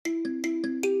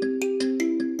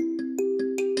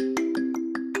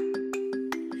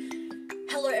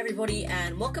everybody,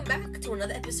 and welcome back to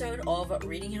another episode of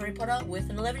Reading Harry Potter with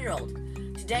an 11-year-old.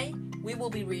 Today, we will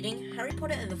be reading Harry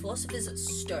Potter and the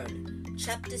Philosopher's Stone,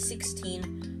 Chapter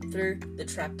 16, Through the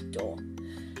Trapdoor.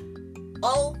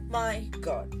 Oh my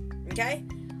god, okay?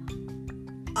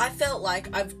 I felt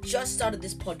like I've just started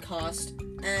this podcast,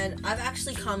 and I've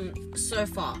actually come so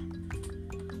far.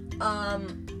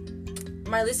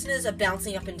 My listeners are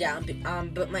bouncing up and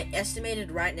down, but my estimated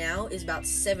right now is about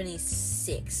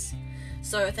 76.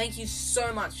 So thank you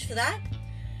so much for that.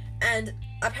 And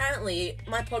apparently,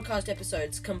 my podcast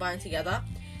episodes combined together,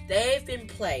 they've been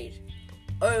played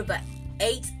over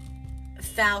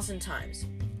 8,000 times.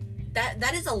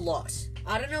 That is a lot.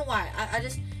 I don't know why. I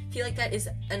just feel like that is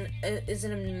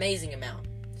an amazing amount.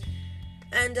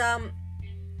 And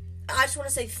I just want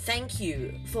to say thank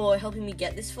you for helping me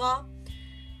get this far.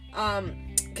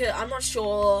 'Cause I'm not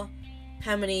sure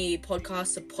how many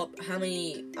podcasts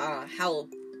are how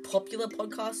popular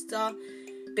podcasts are,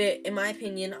 but in my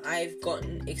opinion, I've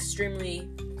gotten extremely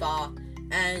far,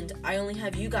 and I only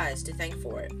have you guys to thank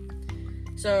for it.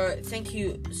 So thank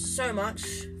you so much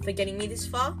for getting me this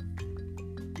far.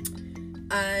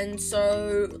 And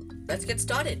so let's get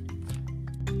started.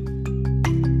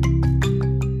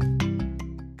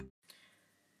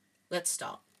 Let's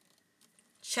start.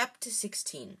 Chapter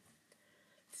 16.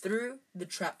 Through the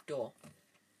Trapdoor.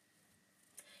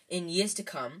 In years to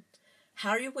come,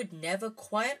 Harry would never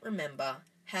quite remember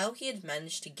how he had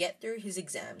managed to get through his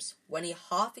exams when he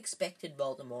half expected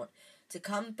Voldemort to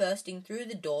come bursting through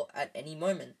the door at any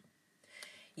moment.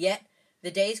 Yet,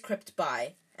 the days crept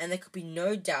by, and there could be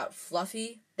no doubt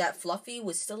that Fluffy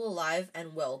was still alive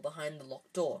and well behind the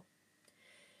locked door.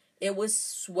 It was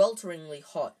swelteringly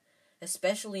hot,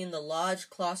 especially in the large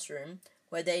classroom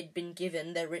where they'd been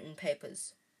given their written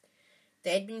papers.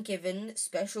 They had been given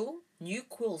special new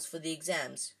quills for the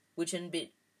exams, which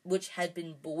had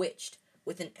been bewitched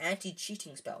with an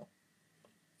anti-cheating spell.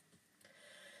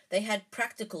 They had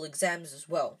practical exams as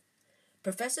well.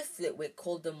 Professor Flitwick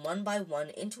called them one by one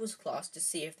into his class to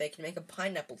see if they could make a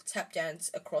pineapple tap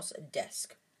dance across a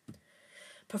desk.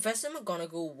 Professor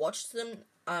McGonagall watched them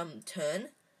turn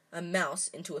a mouse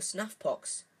into a snuff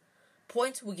box.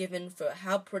 Points were given for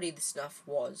how pretty the snuff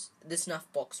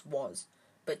box was,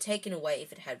 but taken away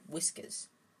if it had whiskers.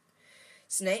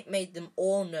 Snape made them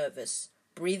all nervous,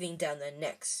 breathing down their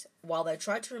necks, while they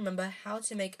tried to remember how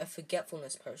to make a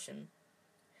forgetfulness potion.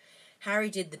 Harry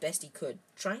did the best he could,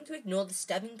 trying to ignore the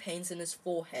stabbing pains in his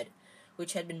forehead,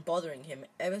 which had been bothering him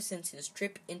ever since his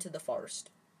trip into the forest.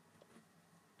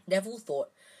 Neville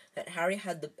thought that Harry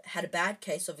had a bad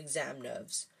case of exam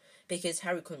nerves, because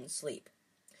Harry couldn't sleep.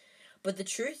 But the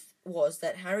truth was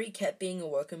that Harry kept being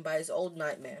awoken by his old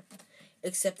nightmare,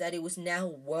 except that it was now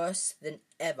worse than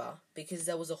ever, because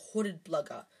there was a hooded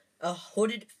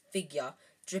figure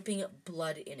dripping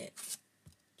blood in it.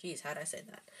 Jeez, how'd I say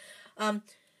that?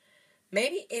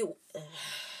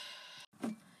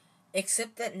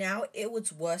 Except that now it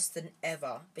was worse than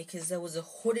ever, because there was a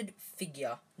hooded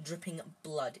figure dripping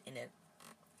blood in it.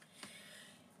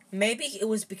 Maybe it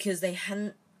was because they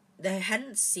hadn't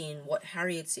seen what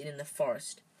Harry had seen in the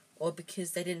forest, or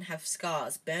because they didn't have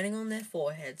scars burning on their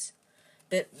foreheads,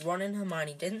 but Ron and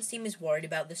Hermione didn't seem as worried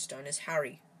about the stone as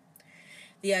Harry.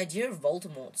 The idea of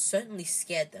Voldemort certainly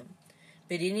scared them,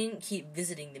 but he didn't keep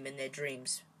visiting them in their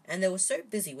dreams, and they were so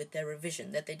busy with their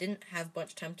revision that they didn't have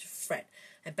much time to fret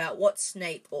about what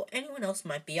Snape or anyone else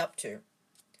might be up to.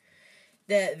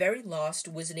 Their very last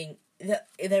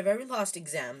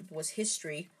exam was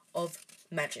History of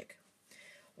Magic.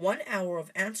 1 hour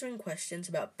of answering questions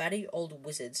about batty old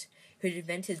wizards who'd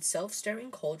invented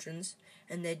self-stirring cauldrons,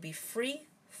 and they'd be free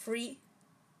for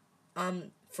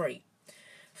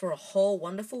a whole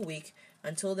wonderful week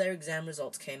until their exam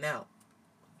results came out.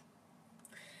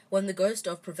 When the ghost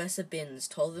of Professor Binns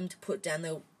told them to put down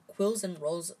their quills and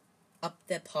rolls up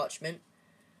their parchment,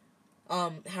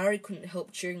 Harry couldn't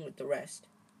help cheering with the rest.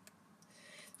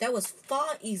 "That was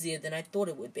far easier than I thought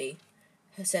it would be,"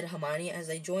 said Hermione as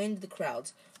they joined the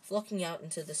crowds flocking out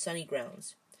into the sunny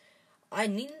grounds. "I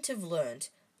needn't have learned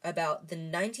about the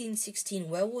 1916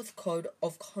 Werewolf Code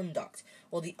of Conduct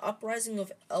or the uprising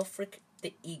of Elfric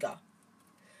the Eager."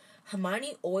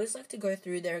 Hermione always liked to go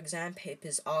through their exam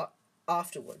papers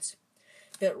afterwards,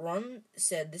 but Ron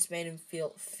said this made him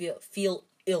feel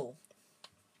ill.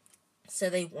 So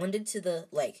they wandered to the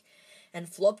lake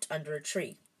and flopped under a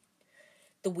tree.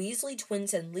 The Weasley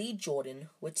twins and Lee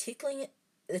Jordan were tickling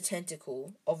the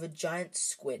tentacle of a giant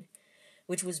squid,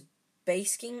 which was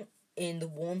basking in the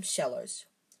warm shallows.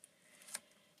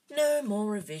 "No more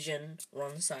revision,"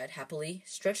 Ron sighed happily,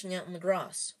 stretching out in the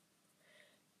grass.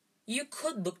 "You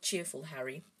could look cheerful,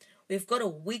 Harry. We've got a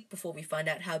week before we find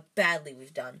out how badly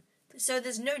we've done, so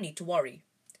there's no need to worry.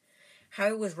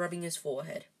 Harry was rubbing his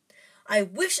forehead. I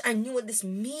wish I knew what this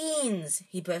means,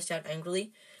 he burst out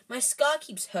angrily. My scar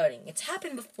keeps hurting. It's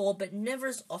happened before, but never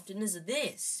as often as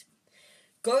this.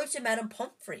 Go to Madame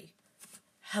Pomfrey,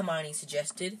 Hermione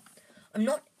suggested. I'm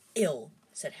not ill,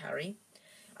 said Harry.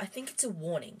 I think it's a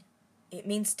warning. It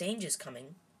means danger's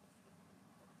coming.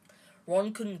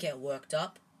 Ron couldn't get worked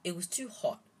up. It was too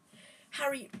hot.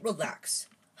 Harry, relax.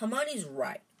 Hermione's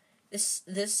right. The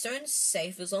stone's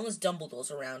safe as long as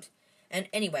Dumbledore's around. And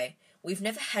anyway, we've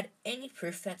never had any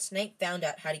proof that Snape found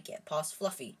out how to get past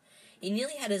Fluffy. He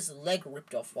nearly had his leg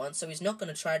ripped off once, so he's not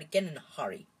going to try it again in a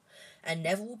hurry. And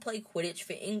Neville will play Quidditch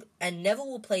for England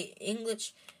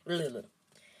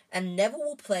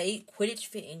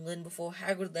before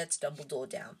Hagrid lets Dumbledore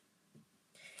down.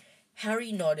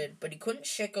 Harry nodded, but he couldn't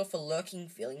shake off a lurking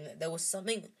feeling that there was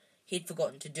something he'd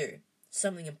forgotten to do,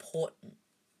 something important.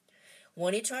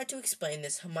 When he tried to explain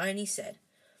this, Hermione said,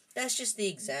 That's just the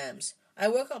exams. I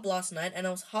woke up last night and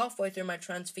I was halfway through my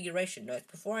Transfiguration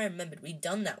notes before I remembered we'd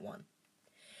done that one.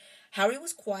 Harry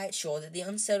was quite sure that the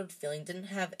unsettled feeling didn't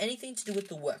have anything to do with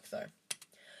the work, though.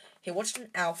 He watched an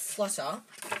owl flutter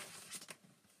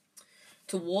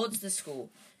towards the school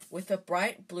with a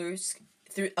bright blue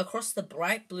across the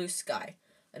bright blue sky,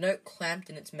 a note clamped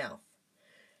in its mouth.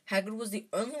 Hagrid was the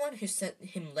only one who sent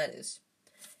him letters.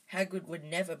 Hagrid would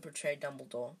never betray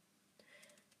Dumbledore.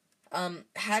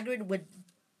 Hagrid would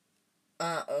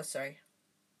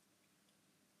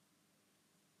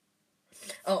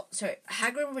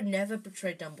never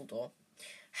betray Dumbledore.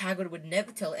 Hagrid would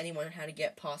never tell anyone how to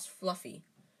get past Fluffy.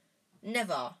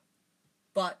 Never.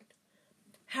 But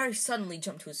Harry suddenly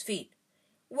jumped to his feet.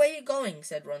 Where are you going?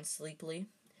 Said Ron sleepily.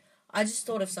 I just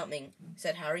thought of something,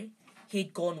 said Harry.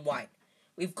 He'd gone white.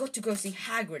 We've got to go see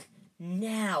Hagrid.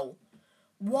 Now.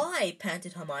 Why?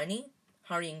 Panted Hermione,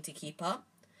 hurrying to keep up.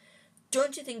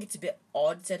 Don't you think it's a bit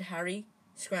odd, said Harry,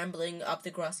 scrambling up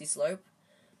the grassy slope,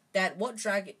 that what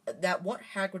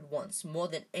Hagrid wants more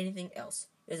than anything else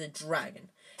is a dragon,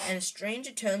 and a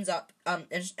stranger turns up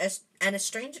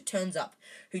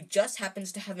who just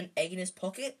happens to have an egg in his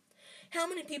pocket? How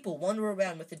many people wander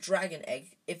around with a dragon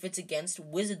egg if it's against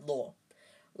wizard law?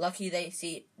 Lucky they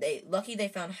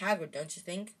found Hagrid, don't you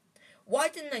think? Why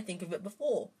didn't I think of it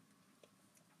before?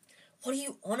 What are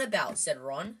you on about? Said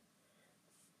Ron.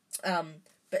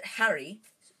 But Harry,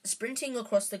 sprinting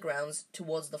across the grounds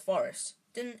towards the forest,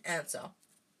 didn't answer.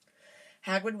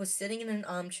 Hagrid was sitting in an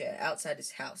armchair outside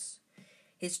his house.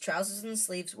 His trousers and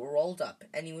sleeves were rolled up,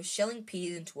 and he was shelling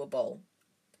peas into a bowl.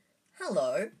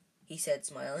 Hello, he said,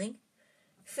 smiling.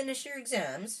 Finished your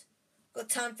exams? Got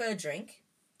time for a drink?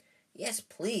 Yes,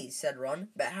 please, said Ron,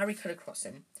 but Harry cut across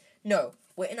him. No,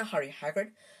 we're in a hurry,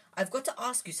 Hagrid. I've got to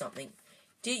ask you something.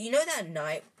 Did you know that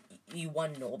night you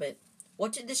won an orbit?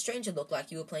 What did the stranger look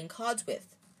like you were playing cards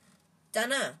with?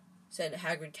 Dunno, said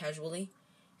Hagrid casually.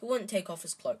 He wouldn't take off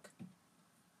his cloak.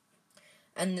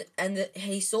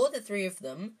 He saw the three of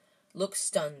them look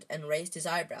stunned and raised his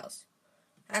eyebrows.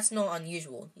 That's not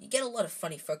unusual. You get a lot of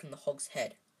funny folk in the Hog's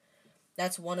Head.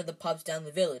 That's one of the pubs down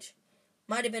the village.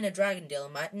 Might have been a dragon dealer,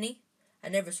 mightn't he? I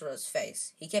never saw his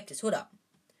face. He kept his hood up.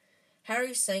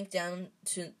 Harry sank down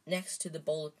next to the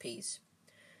bowl of peas.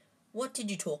 What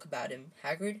did you talk about him,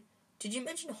 Hagrid? Did you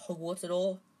mention Hogwarts at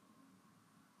all?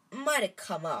 Might have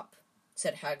come up,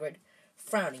 said Hagrid,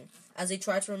 frowning as he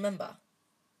tried to remember.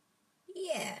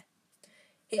 Yeah.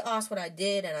 He asked what I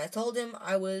did, and I told him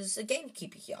I was a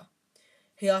gamekeeper here.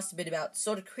 He asked a bit about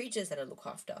sort of creatures that I look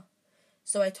after.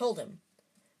 So I told him.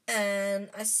 And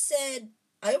I said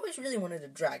I always really wanted a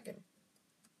dragon.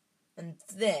 And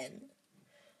then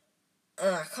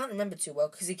I can't remember too well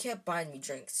because he kept buying me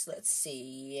drinks. Let's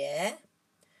see, yeah?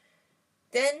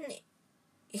 Then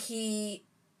he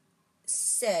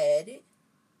said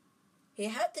he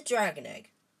had the dragon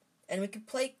egg and we could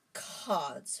play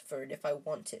cards for it if I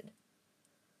wanted.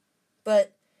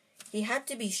 But he had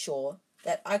to be sure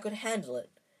that I could handle it.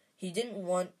 He didn't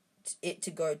want it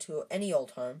to go to any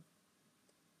old home.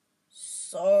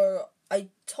 So I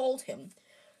told him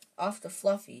after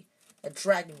Fluffy, a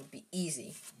dragon would be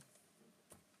easy.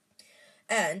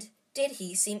 And did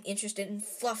he seem interested in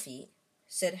Fluffy?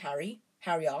 Said Harry.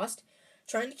 Harry asked,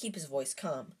 trying to keep his voice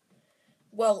calm.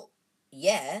 Well,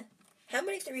 yeah. How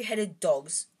many three-headed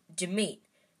dogs do you meet,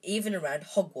 even around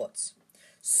Hogwarts?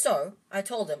 So I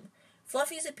told him,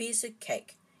 Fluffy's a piece of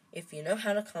cake, if you know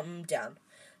how to calm him down.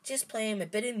 Just play him a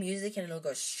bit of music and he'll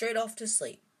go straight off to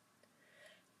sleep.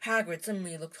 Hagrid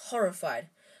suddenly looked horrified.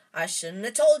 I shouldn't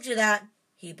have told you that,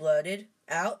 he blurted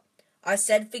out. I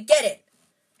said forget it.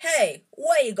 Hey,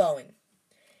 where you going?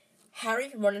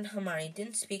 Harry, Ron, and Hermione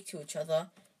didn't speak to each other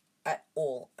at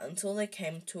all until they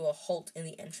came to a halt in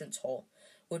the entrance hall,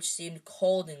 which seemed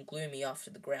cold and gloomy after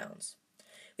the grounds.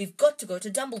 "We've got to go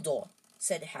to Dumbledore,"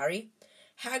 said Harry.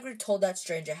 Hagrid told that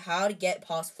stranger how to get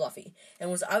past Fluffy, and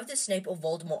was either Snape or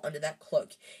Voldemort under that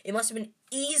cloak. It must have been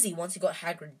easy once he got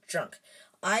Hagrid drunk.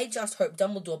 I just hope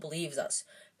Dumbledore believes us.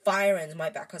 Fireends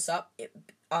might back us up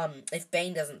if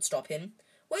Bane doesn't stop him.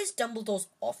 Where's Dumbledore's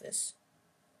office?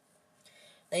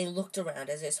 They looked around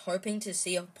as if hoping to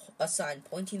see a sign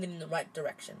pointing them in the right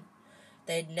direction.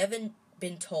 They had never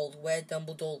been told where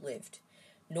Dumbledore lived,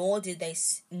 nor did they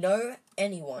know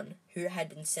anyone who had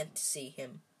been sent to see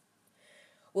him.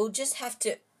 "We'll just have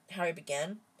to," Harry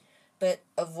began, but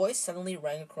a voice suddenly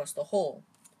rang across the hall.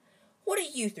 "What are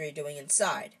you three doing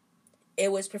inside?" It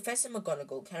was Professor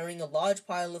McGonagall carrying a large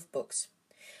pile of books.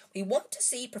 "We want to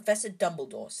see Professor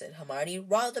Dumbledore," said Hermione,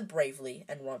 rather bravely,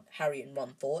 and Harry and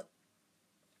Ron thought.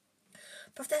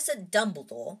 "Professor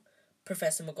Dumbledore,"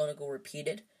 Professor McGonagall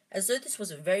repeated, as though this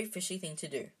was a very fishy thing to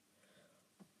do.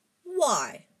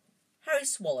 "Why?" Harry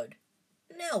swallowed.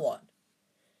 "Now what?"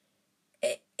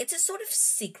 It's a sort of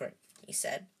secret," he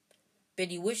said. But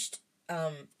he wished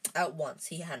at once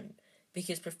he hadn't,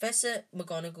 because Professor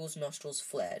McGonagall's nostrils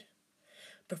flared.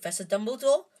 "Professor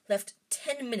Dumbledore left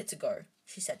 10 minutes ago,"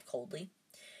 she said coldly.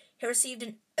 "He received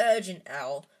an urgent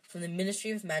owl from the Ministry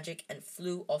of Magic and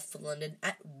flew off for London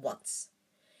at once."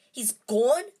 "He's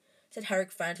gone?" said Harry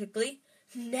frantically.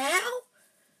 "Now?"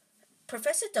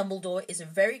 "Professor Dumbledore is a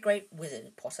very great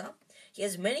wizard, Potter. He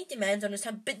has many demands on his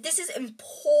time, but this is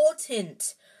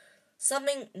important.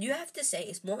 Something you have to say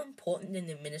is more important than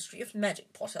the Ministry of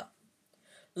Magic, Potter."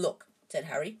 "Look," said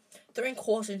Harry, throwing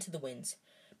caution to the winds.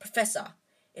 "Professor,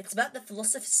 it's about the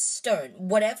Philosopher's Stone."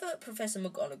 Whatever Professor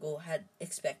McGonagall had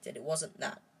expected, it wasn't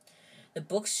that. The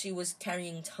books she was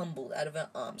carrying tumbled out of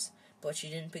her arms, but she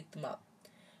didn't pick them up.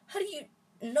 "How do you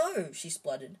know?" she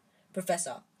spluttered.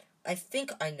 "Professor, I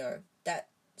think I know that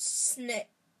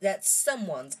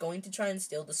someone's going to try and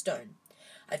steal the stone.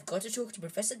 I've got to talk to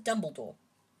Professor Dumbledore."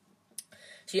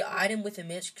 She eyed him with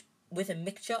a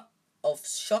mixture of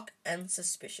shock and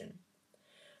suspicion.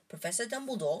 "Professor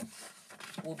Dumbledore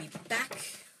will be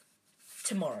back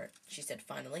tomorrow," she said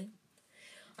finally.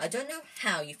 "I don't know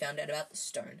how you found out about the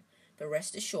stone, but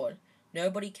rest assured,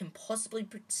 nobody can possibly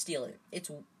steal it.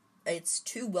 It's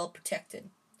too well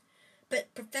protected."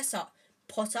 "But Professor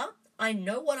Potter, I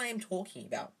know what I am talking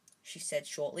about," she said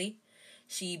shortly.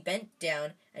 She bent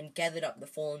down and gathered up the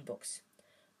fallen books.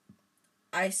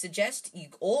 "I suggest you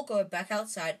all go back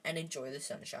outside and enjoy the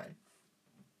sunshine."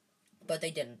 But they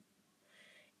didn't.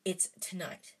 "It's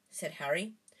tonight," said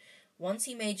Harry, once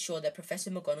he made sure that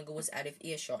Professor McGonagall was out of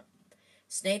earshot.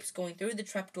 "Snape's going through the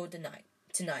trapdoor tonight.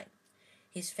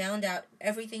 He's found out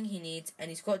everything he needs, and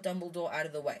he's got Dumbledore out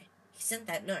of the way. He sent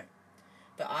that note.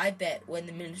 But I bet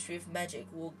the Ministry of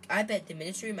Magic will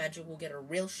get a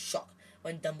real shock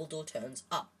when Dumbledore turns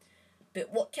up.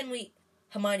 But what can we..."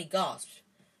 Hermione gasped.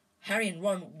 Harry and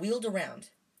Ron wheeled around.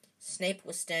 Snape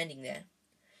was standing there.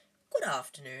 "Good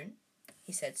afternoon,"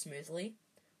 he said smoothly.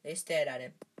 They stared at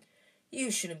him.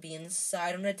 "You shouldn't be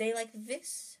inside on a day like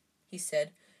this," he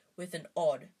said, with an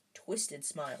odd, twisted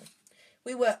smile.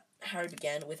 Harry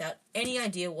began, without any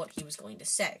idea what he was going to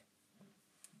say.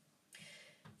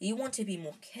 "You want to be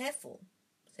more careful,"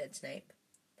 said Snape.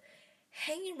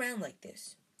 "Hanging around like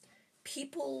this,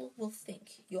 people will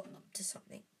think you're up to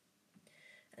something.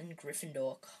 And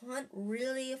Gryffindor can't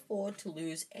really afford to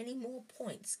lose any more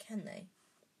points, can they?"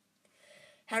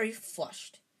 Harry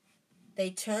flushed.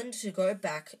 They turned to go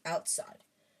back outside,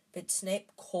 but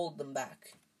Snape called them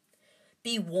back.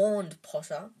 "Be warned,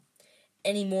 Potter.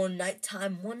 Any more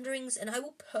nighttime wanderings, and I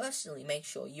will personally make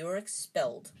sure you are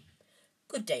expelled.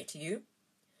 Good day to you."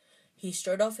 He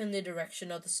strode off in the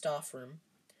direction of the staff room.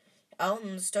 Out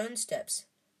on the stone steps,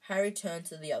 Harry turned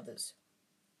to the others.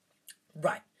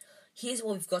 "Right, here's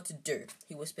what we've got to do,"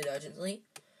 he whispered urgently.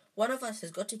 "One of us has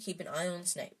got to keep an eye on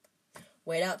Snape.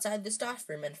 Wait outside the staff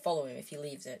room and follow him if he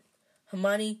leaves it.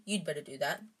 Hermione, you'd better do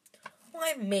that."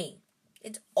 "Why me?"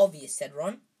 "It's obvious," said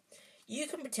Ron. "You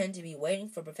can pretend to be waiting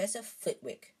for Professor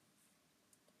Flitwick."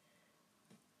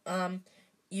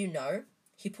 You know,"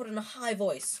 he put on a high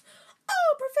voice.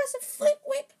 "Oh, Professor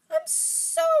Flitwick, I'm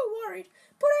so worried,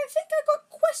 but I think I got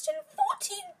question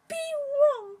 14B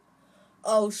wrong."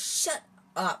 "Oh, shut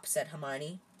up," said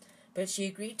Hermione, but she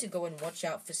agreed to go and watch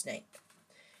out for Snape.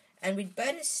 "And we'd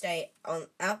better stay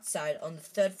outside on the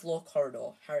third-floor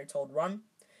corridor," Harry told Ron.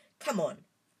 "Come on."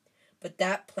 But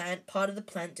that part of the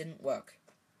plan didn't work.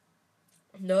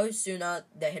 No sooner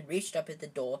they had reached up at the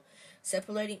door,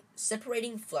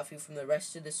 separating Fluffy from the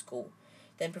rest of the school,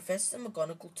 Then Professor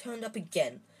McGonagall turned up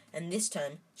again, and this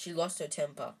time she lost her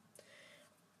temper.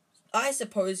 I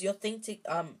suppose you think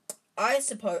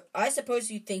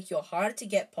you're harder to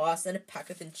get past than a pack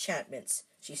of enchantments,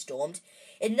 she stormed.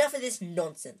 Enough of this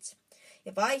nonsense.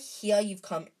 If I hear you've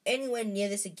come anywhere near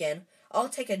this again, I'll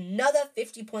take another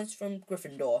 50 points from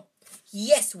Gryffindor.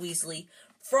 Yes, Weasley,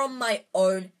 from my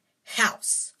own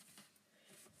house.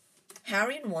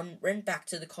 Harry and Ron ran back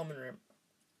to the common room.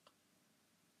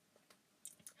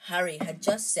 Harry had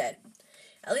just said,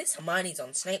 "At least Hermione's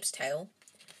on Snape's tail,"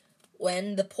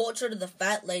 when the portrait of the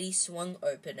fat lady swung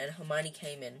open and Hermione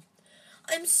came in.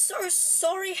 "I'm so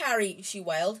sorry, Harry," she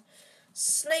wailed.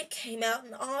 "Snape came out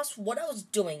and asked what I was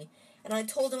doing, and I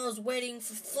told him I was waiting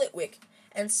for Flitwick,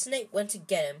 and Snape went to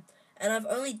get him, and I've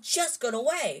only just got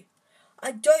away.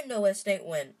 I don't know where Snape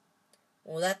went."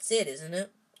 "Well, that's it, isn't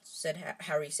it?"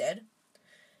 Harry said.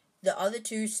 The other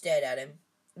two stared at him.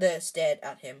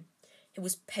 He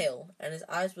was pale, and his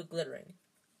eyes were glittering.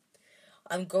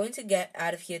 "I'm going to get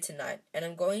out of here tonight, and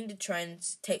I'm going to try and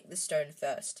take the stone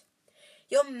first."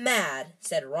 "You're mad,"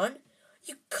 said Ron.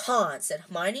 "You can't," said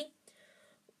Hermione.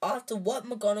 "After what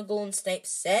McGonagall and Snape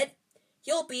said,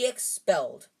 you'll be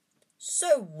expelled."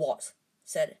 "So what?"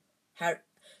 said Harry.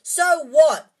 "So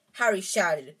what?" Harry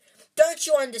shouted. "Don't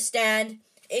you understand?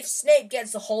 If Snape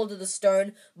gets a hold of the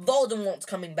stone, Voldemort's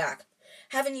coming back.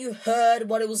 Haven't you heard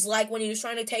what it was like when he was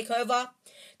trying to take over?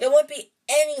 There won't be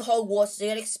any Hogwarts to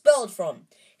get expelled from.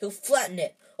 He'll flatten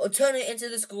it, or turn it into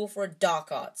the school for dark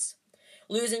arts.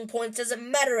 Losing points doesn't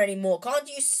matter anymore, can't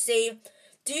you see?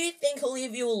 Do you think he'll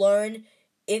leave you alone,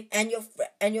 and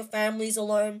your families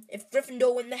alone, if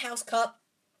Gryffindor win the House Cup?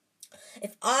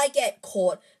 If I get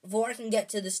caught before I can get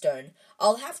to the stone,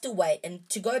 I'll have to wait and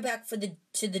to go back to the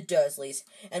Dursleys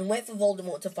and wait for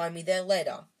Voldemort to find me there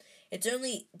later. It's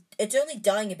only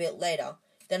dying a bit later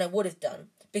than I would have done,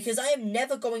 because I am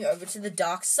never going over to the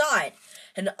dark side,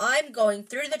 and I'm going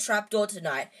through the trapdoor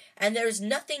tonight, and there is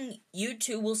nothing you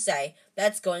two will say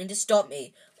that's going to stop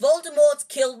me. Voldemort's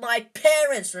killed my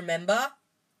parents, remember?"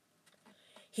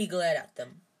 He glared at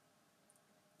them.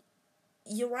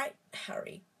 "You're right,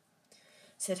 Harry,"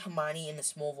 said Hermione in a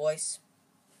small voice.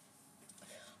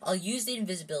 "I'll use the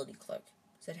invisibility cloak,"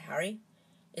 said Harry.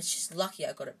 "It's just lucky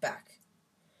I got it back."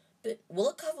 "But will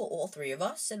it cover all three of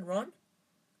us?" said Ron.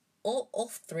 All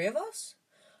three of us?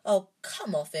 "Oh,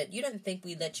 come off it. You don't think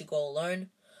we'd let you go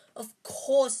alone?" "Of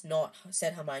course not,"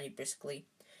 said Hermione briskly.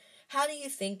 "How do you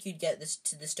think you'd get this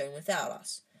to the stone without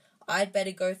us? I'd better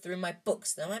go through my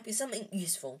books. There might be something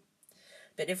useful.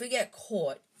 But if we get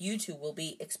caught, you two will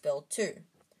be expelled too."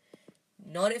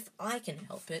 "Not if I can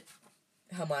help it,"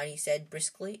 Hermione said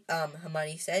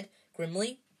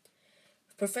grimly.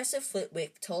 "Professor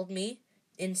Flitwick told me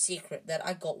in secret that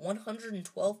I got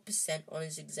 112% on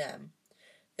his exam.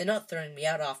 They're not throwing me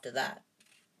out after that."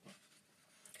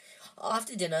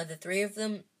 After dinner, the three of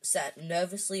them sat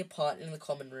nervously apart in the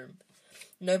common room.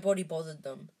 Nobody bothered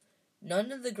them.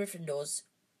 None of the Gryffindors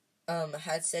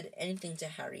had said anything to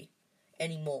Harry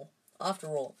anymore. After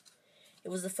all, it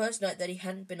was the first night that he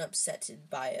hadn't been upset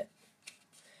by it.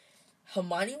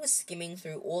 Hermione was skimming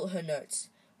through all her notes,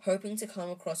 hoping to come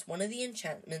across one of the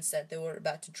enchantments that they were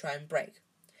about to try and break.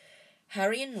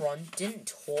 Harry and Ron didn't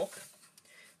talk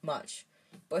much.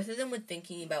 Both of them were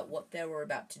thinking about what they were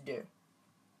about to do.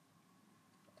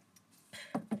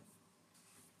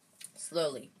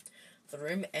 Slowly, the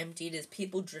room emptied as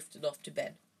people drifted off to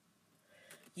bed.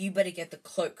 "You better get the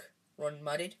cloak," Ron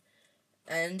muttered,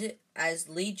 and as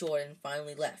Lee Jordan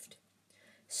finally left,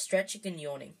 stretching and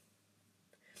yawning,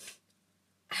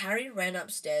 Harry ran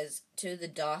upstairs to the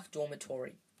dark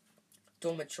dormitory.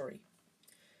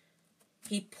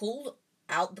 He pulled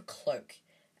out the cloak,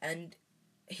 and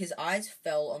his eyes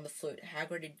fell on the flute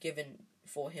Hagrid had given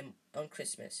for him on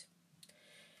Christmas.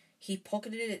 He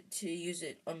pocketed it to use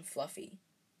it on Fluffy.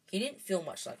 He didn't feel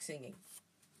much like singing.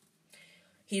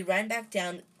 He ran back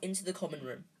down into the common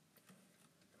room.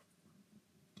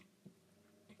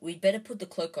 "We'd better put the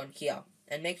cloak on here,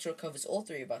 and make sure it covers all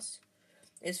three of us.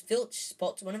 If Filch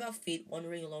spots one of our feet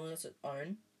wandering along on its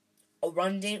own,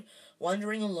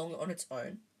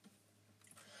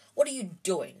 "What are you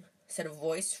doing?" said a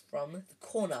voice from the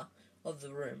corner of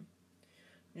the room.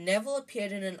 Neville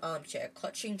appeared in an armchair,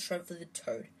 clutching Trevor the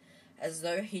Toad, as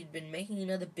though he'd been making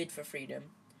another bid for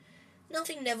freedom.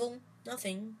 "Nothing, Neville,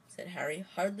 nothing," said Harry,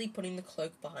 hurriedly putting the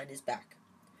cloak behind his back.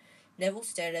 Neville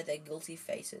stared at their guilty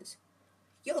faces.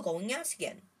 "You're going out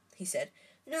again," he said.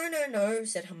 No,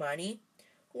 said Hermione.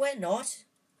 "We're not.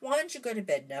 Why don't you go to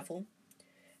bed, Neville?"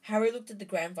 Harry looked at the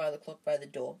grandfather clock by the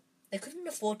door. They couldn't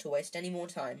afford to waste any more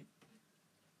time.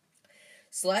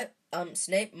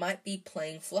 Snape might be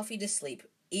playing Fluffy to sleep,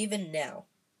 even now.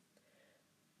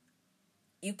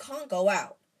 You can't go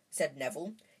out, said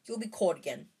Neville. You'll be caught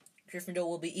again. Gryffindor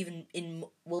will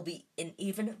be in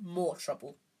even more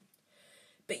trouble.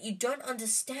 But you don't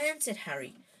understand, said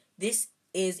Harry. This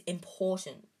is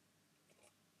important.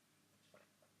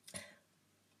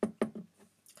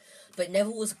 But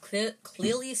Neville was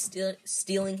clearly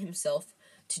steeling himself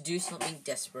to do something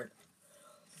desperate.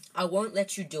 I won't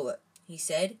let you do it, he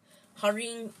said,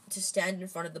 hurrying to stand in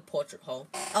front of the portrait hole.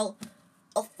 I'll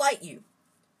fight you.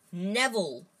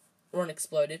 Neville, Ron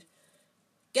exploded.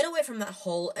 Get away from that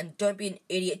hole and don't be an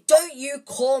idiot. Don't you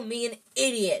call me an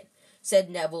idiot, said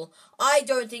Neville. I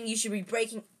don't think you should be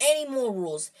breaking any more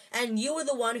rules, and you were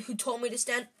the one who told me to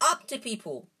stand up to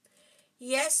people.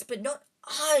 Yes, but not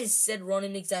us, said Ron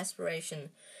in exasperation.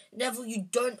 Neville, you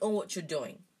don't know what you're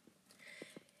doing.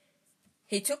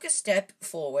 He took a step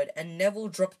forward, and Neville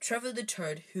dropped Trevor the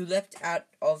Toad, who leapt out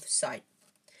of sight.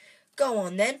 Go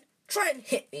on, then. Try and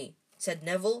hit me, said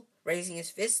Neville, raising his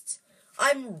fists.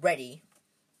 I'm ready.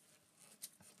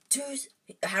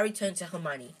 Harry turned to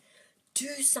Hermione.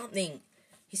 Do something,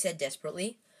 he said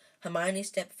desperately. Hermione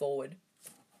stepped forward.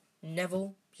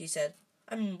 Neville, she said,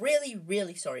 I'm really,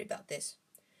 really sorry about this.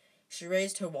 She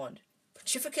raised her wand.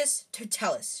 Petrificus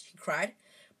Totalis, she cried,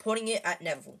 pointing it at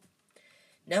Neville.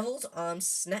 Neville's arms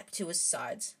snapped to his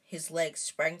sides. His legs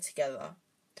sprang together,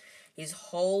 his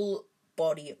whole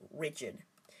body rigid.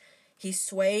 He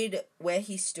swayed where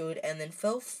he stood and then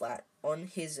fell flat on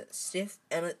his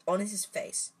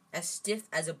face, as stiff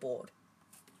as a board.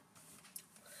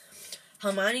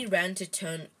 Hermione ran to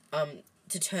turn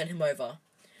him over.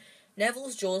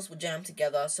 Neville's jaws were jammed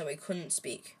together so he couldn't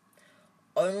speak.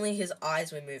 Only his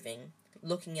eyes were moving,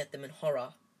 looking at them in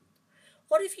horror.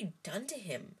 What have you done to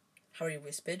him? Harry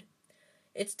whispered.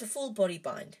 It's the full body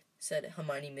bind, said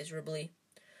Hermione miserably.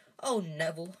 Oh,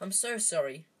 Neville, I'm so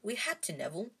sorry. We had to,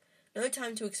 Neville. No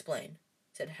time to explain,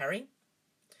 said Harry.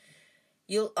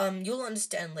 You'll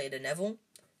understand later, Neville,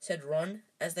 said Ron,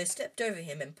 as they stepped over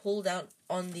him and pulled out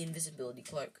on the invisibility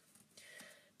cloak.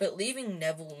 But leaving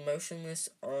Neville motionless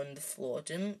on the floor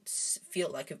didn't feel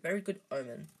like a very good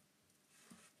omen.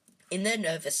 In their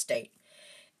nervous state,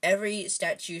 every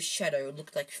statue's shadow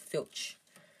looked like Filch.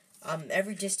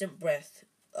 Every distant breath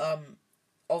of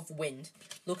wind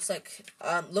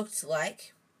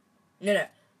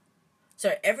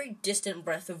every distant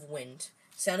breath of wind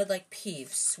sounded like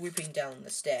Peeves swooping down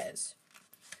the stairs.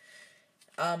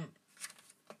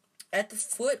 At the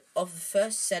foot of the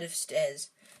first set of stairs,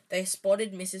 they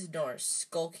spotted Mrs. Norris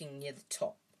skulking near the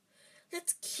top.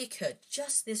 Let's kick her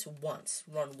just this once,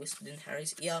 Ron whispered in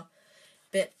Harry's ear,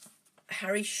 but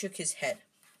Harry shook his head.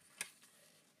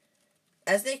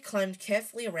 As they climbed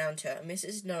carefully around her,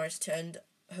 Mrs. Norris turned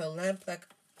her lamp-like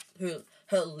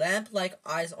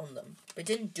eyes on them, but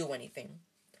didn't do anything.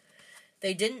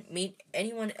 They didn't meet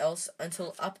anyone else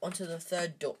until up onto the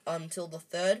third door.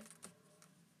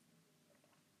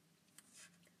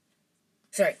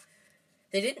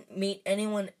 They didn't meet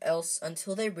anyone else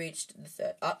until they reached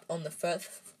on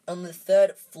the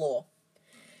third floor.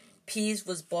 Peeves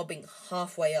was bobbing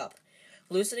halfway up,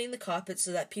 loosening the carpet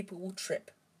so that people would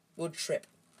trip.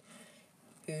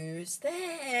 Who's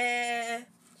there?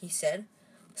 He said,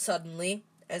 suddenly,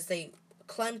 as they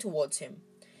climbed towards him.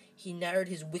 He narrowed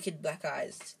his wicked black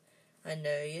eyes. I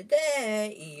know you're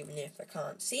there, even if I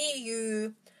can't see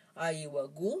you. Are you a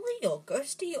ghoulie or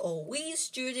ghosty or wee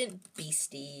student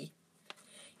beastie?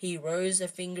 He rose a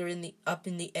finger up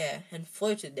in the air and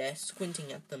floated there,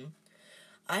 squinting at them.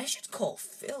 I should call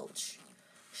Filch.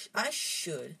 I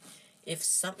should, if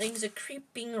something's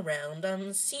a-creeping around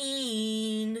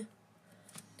unseen.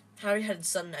 Harry had a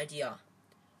sudden idea.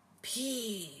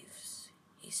 Peeves,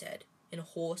 he said, in a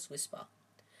hoarse whisper.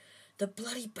 The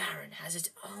Bloody Baron has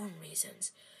its own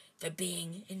reasons for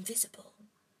being invisible.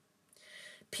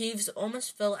 Peeves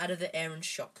almost fell out of the air in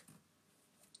shock.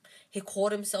 He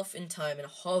caught himself in time and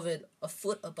hovered a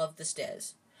foot above the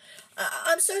stairs.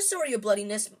 I'm so sorry, your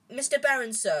bloodiness, Mr.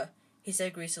 Baron, sir, he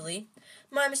said greasily.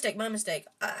 My mistake.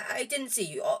 I didn't see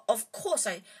you. Of course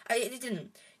I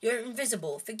didn't. You're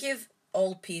invisible. Forgive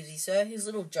old Peevesy, sir. His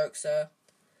little joke, sir.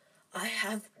 I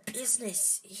have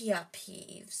business here,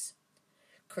 Peeves,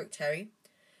 croaked Harry.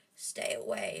 Stay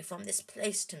away from this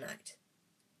place tonight.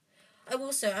 I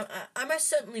will, sir. I most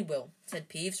certainly will, said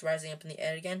Peeves, rising up in the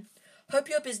air again. Hope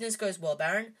your business goes well,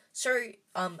 Baron. Sorry,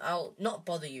 I'll not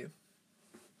bother you.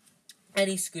 And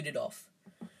he scooted off.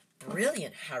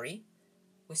 Brilliant, Harry,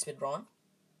 whispered Ron.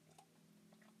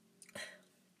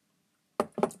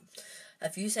 A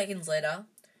few seconds later,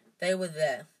 they were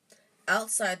there,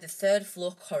 outside the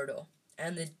third-floor corridor,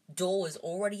 and the door was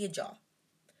already ajar.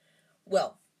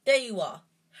 "Well, there you are,"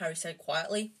 Harry said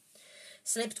quietly.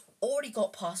 Snape already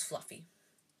got past Fluffy.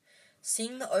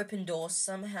 Seeing the open door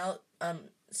somehow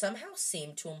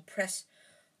seemed to impress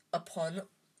upon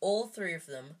all three of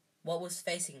them what was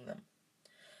facing them.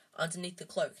 Underneath the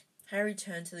cloak, Harry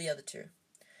turned to the other two.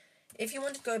 "If you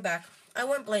want to go back, I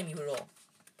won't blame you at all,"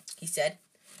 he said.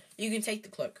 "You can take the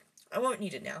cloak. I won't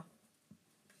need it now."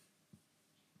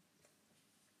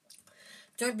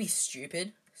 "Don't be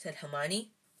stupid," said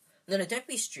Hermione. No, don't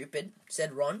be stupid,"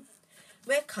 said Ron.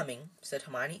 "We're coming," said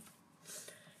Hermione.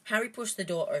 Harry pushed the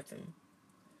door open.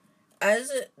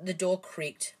 As the door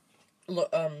creaked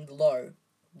low,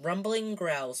 rumbling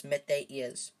growls met their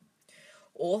ears.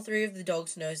 All three of the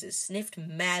dogs' noses sniffed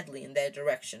madly in their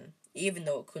direction, even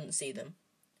though it couldn't see them.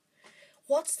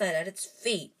 "What's that at its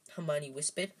feet?" Hermione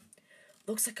whispered.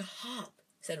 "Looks like a harp,"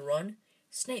 said Ron.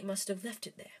 "Snape must have left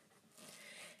it there."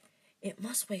 "It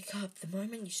must wake up the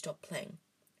moment you stop playing.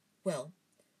 Well,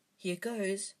 here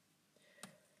goes."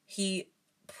 He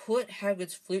put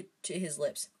Hagrid's flute to his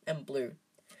lips and blew.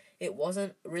 It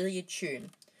wasn't really a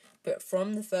tune, but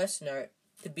from the first note,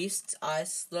 the beast's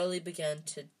eyes slowly began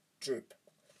to droop.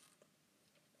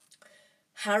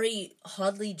 Harry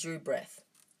hardly drew breath.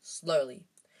 Slowly,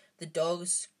 the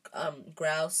dog's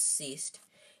growls ceased.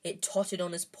 It tottered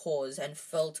on its paws and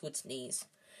fell to its knees.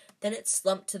 Then it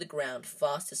slumped to the ground,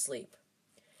 fast asleep.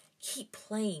 "Keep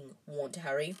playing," warned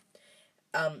Harry.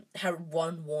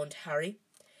 Ron warned Harry,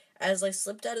 as they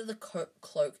slipped out of the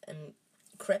cloak and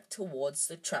crept towards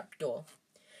the trapdoor.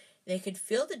 They could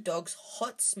feel the dogs'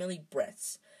 hot, smelly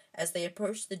breaths as they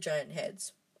approached the giant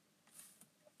heads.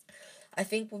 "I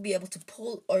think we'll be able to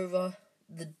pull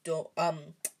the door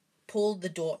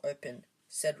open,"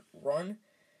 said Ron,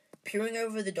 peering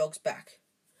over the dog's back.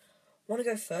 "Want to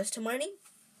go first, Hermione?"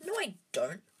 "No, I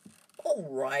don't." "All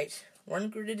right." Ron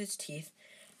gritted his teeth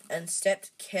and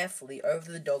stepped carefully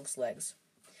over the dog's legs.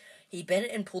 He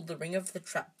bent and pulled the ring of the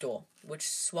trapdoor, which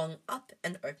swung up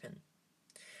and open.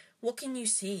 "What can you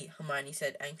see?" Hermione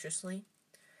said anxiously.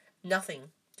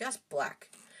 "Nothing. Just black.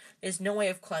 There's no way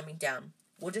of climbing down.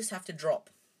 We'll just have to drop."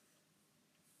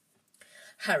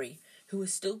 Harry, who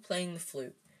was still playing the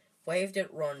flute, waved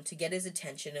at Ron to get his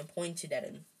attention and pointed at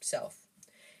himself.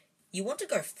 "You want to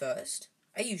go first?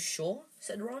 Are you sure?"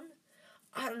 said Ron.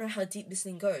 "I don't know how deep this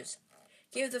thing goes.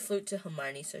 Give the flute to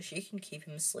Hermione so she can keep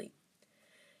him asleep."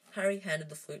 Harry handed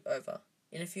the flute over.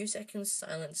 In a few seconds'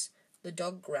 silence, the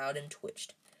dog growled and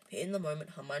twitched, but in the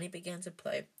moment Hermione began to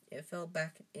play, it fell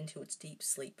back into its deep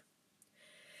sleep.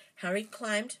 Harry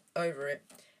climbed over it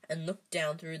and looked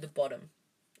down through the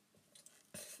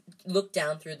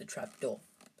trapdoor.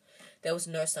 There was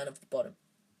no sign of the bottom.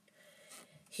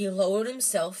 He lowered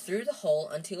himself through the hole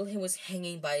until he was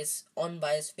hanging by his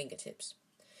fingertips.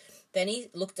 Then he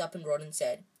looked up at Ron and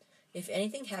said, "If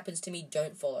anything happens to me,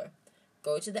 don't follow.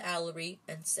 Go to the owlery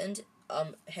and send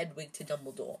Hedwig to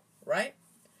Dumbledore, right?"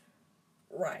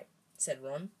 "Right," said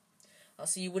Ron. "I'll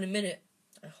see you in a minute,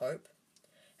 I hope."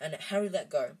 And Harry let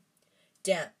go.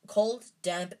 Cold,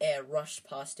 damp air rushed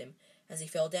past him as he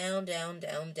fell down,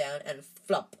 and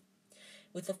flump.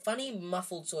 With a funny,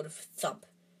 muffled sort of thump,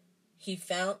 he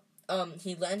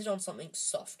landed on something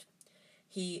soft.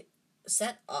 He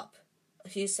sat up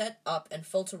and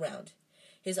felt around.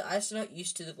 His eyes were not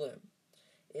used to the gloom.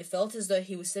 It felt as though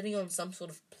he was sitting on some sort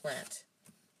of plant.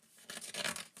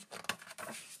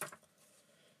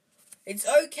 "It's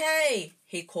okay,"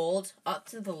 he called up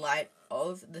to the light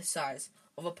the size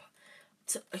of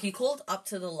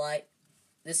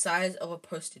a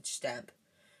postage stamp,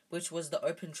 which was the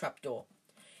open trapdoor.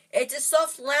 "It's a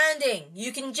soft landing.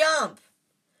 You can jump."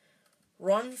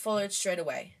 Ron followed straight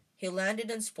away. He landed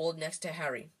and sprawled next to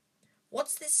Harry.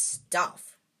 "What's this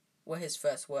stuff?" were his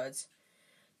first words.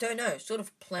 "Don't know, sort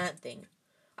of plant thing.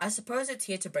 I suppose it's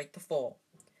here to break the fall.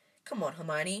 Come on,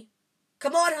 Hermione.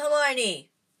 Come on,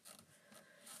 Hermione!"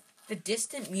 The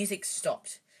distant music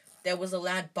stopped. There was a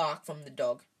loud bark from the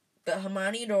dog, but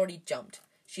Hermione had already jumped.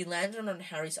 She landed on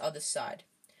Harry's other side.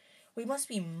 "We must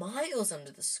be miles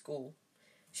under the school,"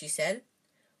 she said.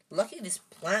 "Lucky this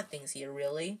plant thing's here,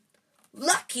 really."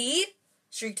 "Lucky?"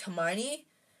 shrieked Hermione.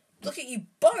 "Look at you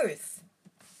both!"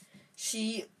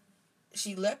 She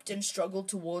leapt and struggled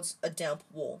towards a damp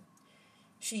wall.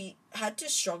 She had to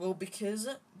struggle because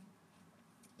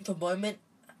the moment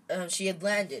she had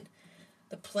landed,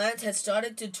 the plant had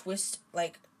started to twist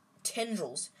like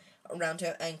tendrils around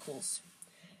her ankles.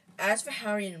 As for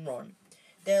Harry and Ron,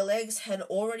 their legs had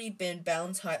already been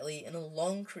bound tightly in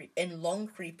long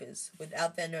creepers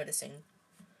without their noticing.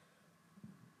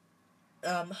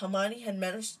 Hermione had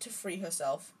managed to free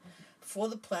herself before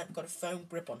the plant got a firm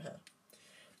grip on her.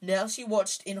 Now she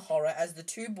watched in horror as the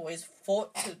two boys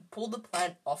fought to pull the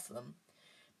plant off them.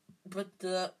 But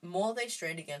the more they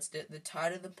strained against it, the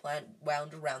tighter the plant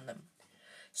wound around them.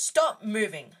 "Stop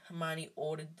moving," Hermione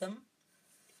ordered them.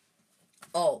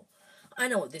 "Oh, I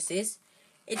know what this is.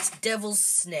 It's Devil's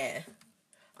Snare."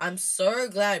 "I'm so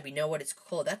glad we know what it's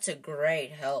called. That's a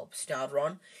great help," snarled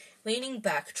Ron, leaning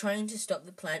back, trying to stop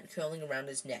the plant curling around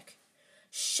his neck.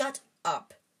 "Shut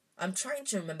up. I'm trying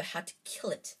to remember how to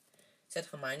kill it," said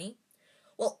Hermione.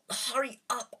 "Well, hurry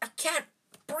up. I can't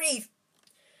breathe,"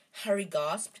 Harry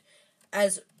gasped,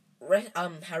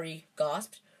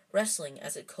 wrestling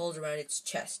as it curled around its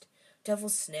chest.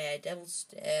 Devil's Snare, Devil's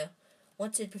Snare.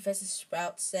 What did Professor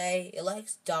Sprout say? It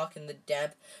likes dark and the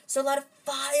damp. "So light a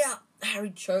fire,"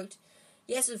 Harry choked.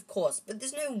 "Yes, of course, but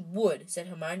there's no wood," said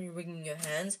Hermione, wringing her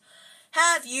hands.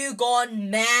 "Have you gone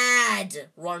mad?"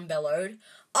 Ron bellowed.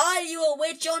 "Are you a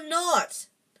witch or not?"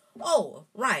 "Oh,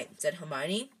 right," said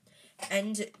Hermione,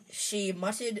 and she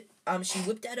muttered. She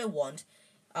whipped out her wand,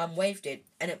 waved it,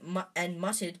 and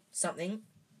muttered something,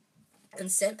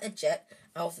 and sent a jet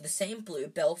of the same blue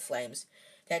bell flames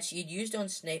that she had used on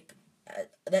Snape.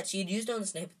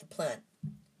 Snape with the plant.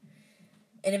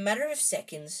 In a matter of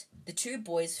seconds, the two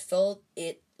boys felt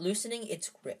it loosening its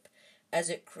grip as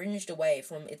it cringed away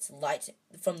from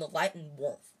the light and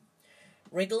warmth.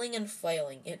 Wriggling and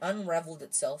flailing, it unraveled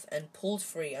itself and pulled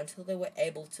free until they were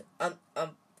able to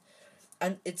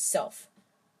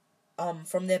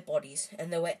from their bodies,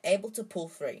 and they were able to pull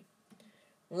free.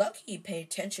 "Lucky you paid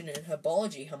attention in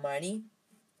herbology, Hermione,"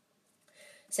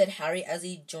 said Harry as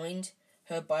he joined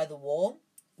her by the wall,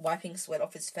 wiping sweat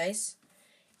off his face.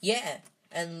 "Yeah,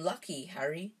 and lucky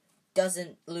Harry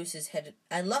doesn't lose his head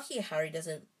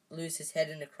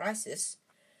in a crisis.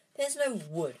 There's no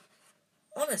wood.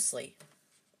 Honestly."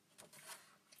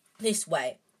 "This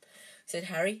way," said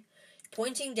Harry,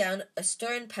 pointing down a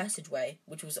stone passageway,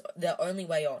 which was their only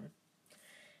way on.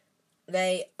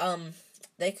 They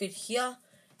could hear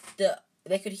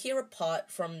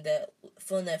apart from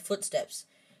their footsteps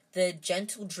the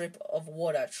gentle drip of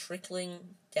water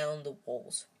trickling down the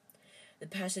walls. The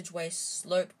passageway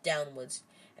sloped downwards,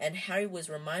 and Harry was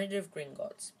reminded of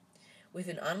Gringotts. With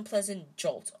an unpleasant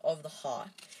jolt of the heart,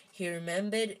 he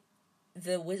remembered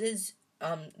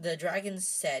the dragons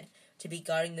said to be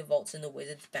guarding the vaults in the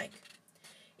Wizard's Bank.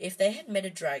 If they had met a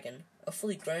dragon, a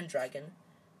fully grown dragon,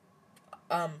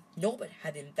 Norbert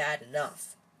had been bad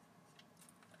enough.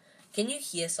 "Can you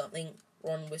hear something?"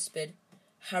 Ron whispered.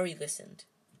 Harry listened.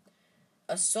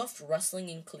 A soft rustling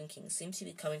and clinking seemed to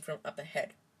be coming from up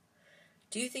ahead.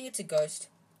 "Do you think it's a ghost?"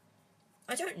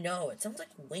 "I don't know. It sounds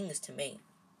like wings to me."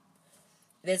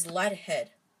 "There's light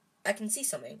ahead. I can see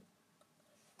something."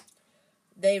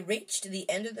 They reached the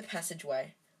end of the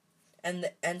passageway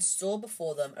and saw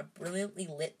before them a brilliantly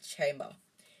lit chamber,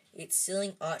 its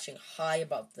ceiling arching high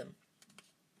above them.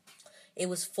 It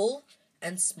was full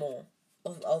and small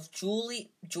of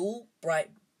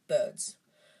jewel-bright birds,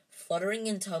 fluttering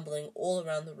and tumbling all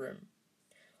around the room.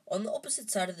 On the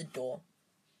opposite side of the door,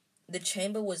 the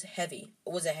chamber was heavy. It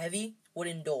was a heavy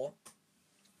wooden door.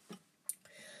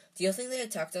 "Do you think they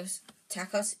attack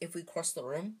us if we cross the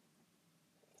room?"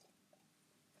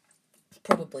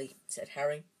 "Probably," said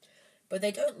Harry, "but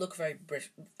they don't look very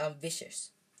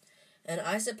vicious. And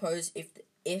I suppose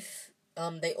if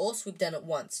they all swoop down at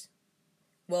once,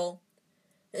 well,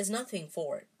 there's nothing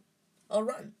for it. I'll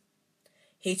run."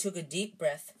 He took a deep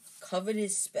breath, covered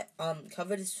his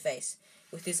face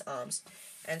with his arms,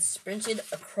 and sprinted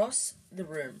across the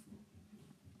room.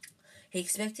 He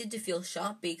expected to feel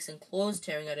sharp beaks and claws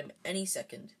tearing at him any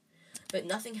second, but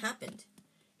nothing happened.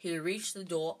 He reached the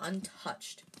door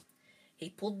untouched. He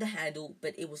pulled the handle,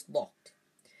 but it was locked.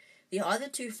 The other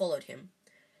two followed him.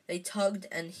 They tugged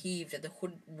and heaved at the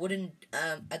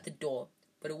at the door,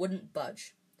 but it wouldn't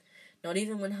budge. Not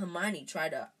even when Hermione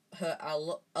tried her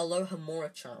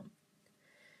Alohomora charm.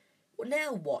 "Well,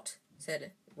 now what?"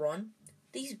 said Ron.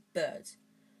 "These birds.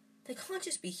 They can't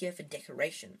just be here for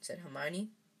decoration," said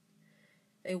Hermione.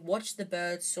 They watched the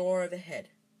birds soar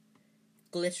overhead,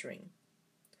 glittering.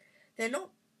 "They're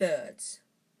not birds,"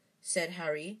 said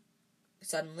Harry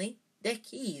suddenly. "They're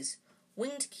keys.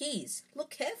 Winged keys.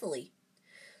 Look carefully."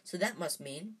 So that must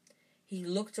mean... He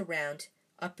looked around,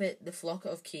 up at the flock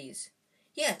of keys.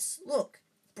 "Yes, look.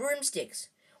 Broomsticks.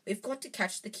 We've got to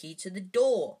catch the key to the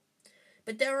door.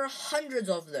 But there are hundreds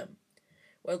of them.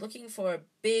 We're looking for a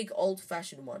big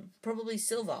old-fashioned one, probably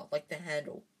silver, like the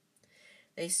handle."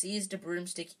 They seized a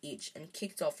broomstick each and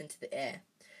kicked off into the air,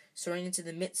 soaring into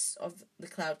the midst of the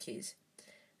cloud keys.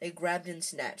 They grabbed and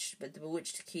snatched, but the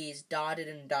bewitched keys darted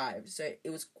and dived, so it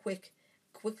was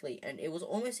quickly, and it was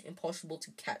almost impossible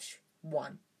to catch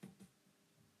one.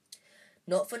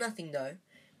 Not for nothing, though,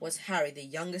 was Harry the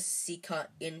youngest seeker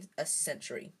in a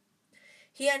century.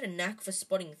 He had a knack for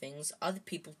spotting things other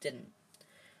people didn't.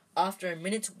 After a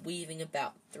minute's weaving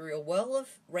about through a whirl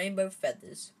of rainbow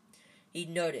feathers, he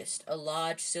noticed a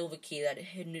large silver key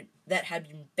that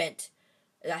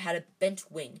had a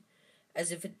bent wing,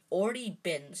 as if it had already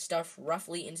been stuffed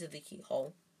roughly into the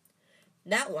keyhole.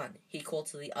 "That one," he called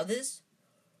to the others.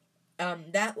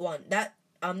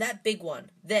 That big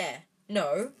one. There.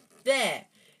 No, there,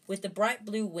 with the bright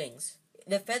blue wings.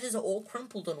 The feathers are all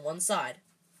crumpled on one side."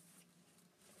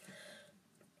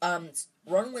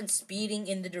 Ron went speeding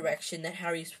in the direction that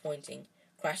Harry was pointing,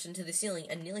 crashed into the ceiling,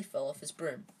 and nearly fell off his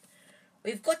broom.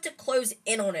 "We've got to close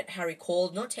in on it," Harry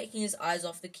called, not taking his eyes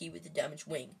off the key with the damaged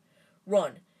wing.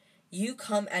 "Ron, you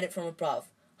come at it from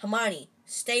above. Hermione,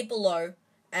 stay below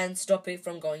and stop it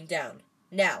from going down.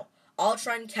 Now, I'll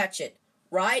try and catch it.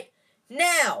 Right?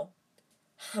 Now!"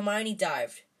 Ron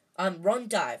dived.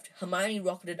 Hermione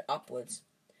rocketed upwards.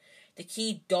 The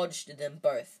key dodged them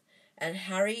both, and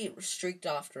Harry streaked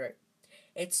after it.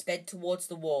 It sped towards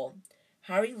the wall.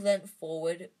 Harry leant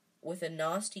forward with a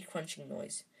nasty crunching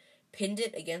noise, pinned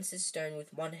it against the stone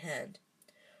with one hand.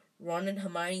 Ron and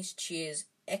Hermione's cheers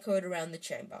echoed around the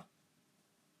chamber.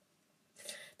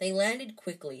 They landed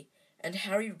quickly, and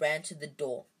Harry ran to the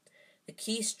door, the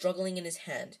key struggling in his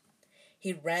hand.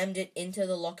 He rammed it into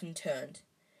the lock and turned.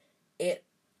 It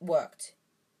worked.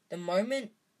 The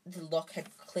moment the lock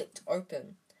had clicked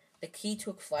open, the key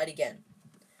took flight again.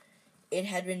 It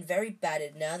had been very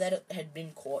battered now that it had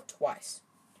been caught twice.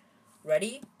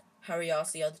 "Ready?" Harry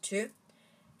asked the other two,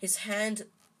 his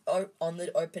hand on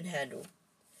the open handle.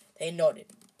 They nodded.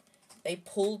 They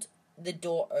pulled the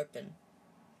door open.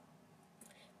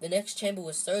 The next chamber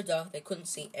was so dark they couldn't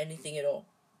see anything at all.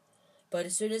 But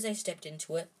as soon as they stepped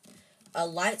into it, a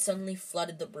light suddenly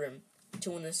flooded the room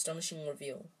to an astonishing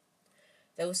reveal.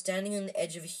 They were standing on the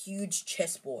edge of a huge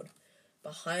chessboard,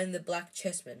 behind the black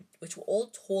chessmen, which were all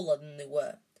taller than they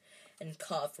were, and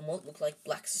carved from what looked like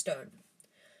black stone.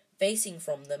 Facing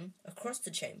from them, across the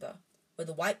chamber, were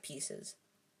the white pieces.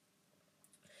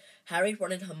 Harry,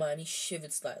 Ron, and Hermione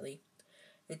shivered slightly.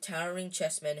 The towering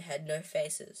chessmen had no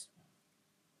faces.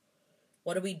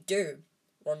 "What do we do?"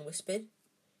 Ron whispered.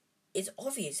 "It's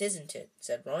obvious, isn't it?"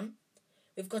 said Ron.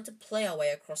 "We've got to play our way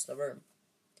across the room."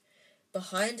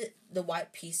 Behind the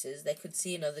white pieces, they could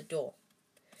see another door.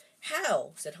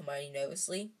 "How?" said Hermione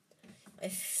nervously. "I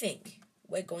think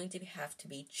we're going to have to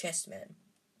be chessmen."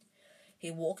 He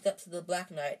walked up to the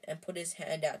Black Knight and put his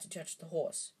hand out to touch the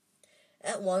horse.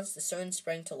 At once, the stone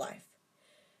sprang to life.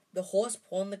 The horse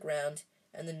pawed on the ground,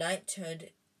 and the knight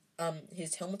turned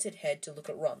his helmeted head to look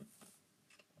at Ron.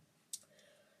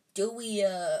 "Do we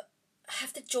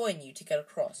have to join you to get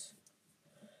across?"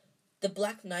 The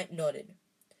Black Knight nodded.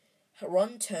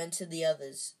 Ron turned to the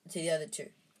other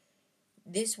two.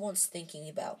 "This wants thinking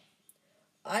about.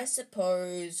 I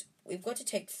suppose we've got to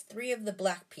take 3 of the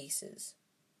black pieces."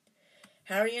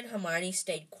 Harry and Hermione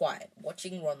stayed quiet,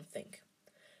 watching Ron think.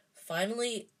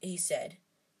 Finally, he said,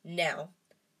 "Now,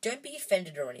 don't be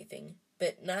offended or anything,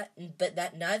 but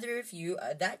that neither of you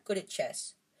are that good at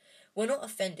chess." "We're not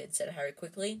offended," said Harry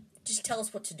quickly. "Just tell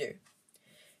us what to do."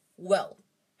 "Well,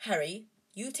 Harry,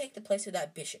 you take the place of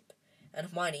that bishop, and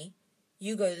Hermione,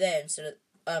 you go there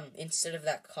instead of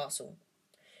that castle."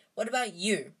 "What about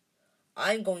you?"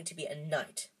 "I'm going to be a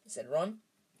knight," said Ron.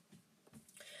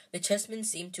 The chessmen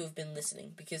seemed to have been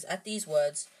listening, because at these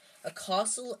words, a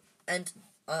castle and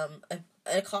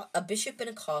a bishop and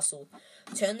a castle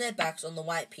turned their backs on the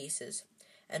white pieces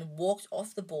and walked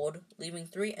off the board, leaving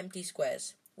 3 empty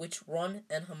squares, which Ron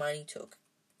and Hermione took.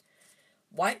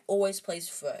 "White always plays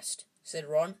first," said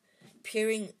Ron,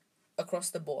 peering across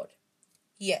the board.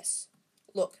 "Yes.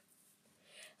 Look."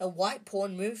 A white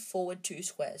pawn moved forward 2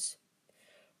 squares.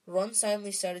 Ron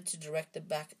silently started to direct the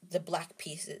black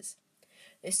pieces.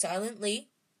 They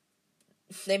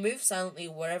moved silently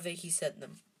wherever he sent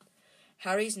them.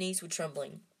 Harry's knees were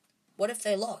trembling. What if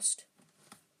they lost?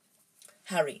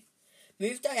 "Harry,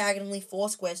 move diagonally 4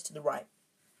 squares to the right."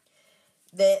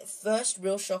 The first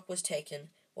real shock came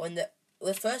when the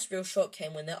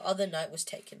other knight was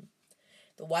taken.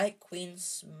 The White Queen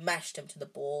smashed him to the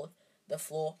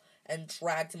floor, and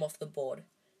dragged him off the board,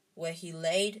 where he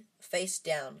laid quite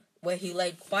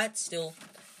still,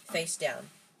 face down.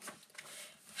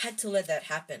 "Had to let that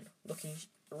happen,"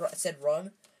 said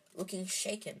Ron, looking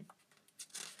shaken.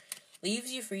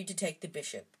 "Leaves you free to take the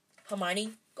bishop.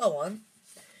 Hermione, go on."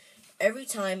 Every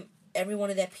time every one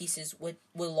of their pieces were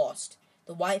lost,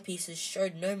 the white pieces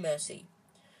showed no mercy.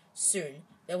 Soon,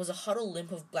 there was a huddled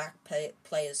limp of black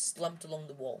players slumped along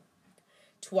the wall.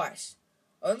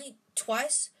 Only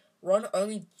twice, Ron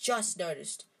only just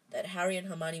noticed that Harry and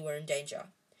Hermione were in danger.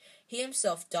 He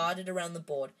himself darted around the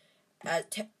board,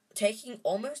 taking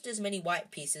almost as many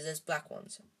white pieces as black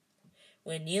ones.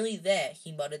 "We're nearly there,"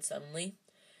 he muttered suddenly.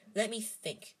 Let me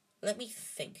think.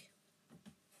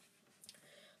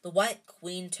 The White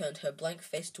Queen turned her blank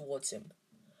face towards him.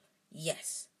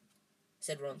 "Yes,"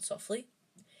 said Ron softly.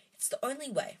 "It's the only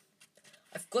way.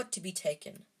 I've got to be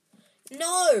taken."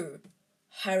 "No!"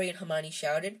 Harry and Hermione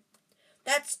shouted.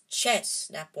 "That's chess,"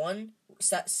 snapped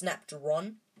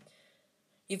Ron.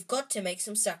 "You've got to make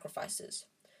some sacrifices.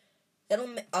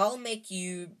 I'll make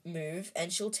you move,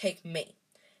 and she'll take me.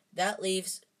 That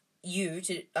leaves you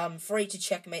free to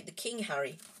checkmate the king,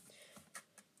 Harry.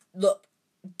 Look,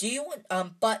 do you want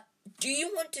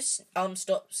to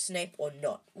stop Snape or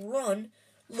not? Ron,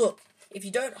 look, if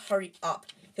you don't hurry up,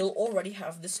 he'll already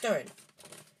have the stone."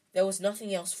 There was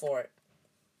nothing else for it.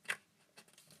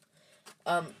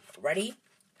 Ready?"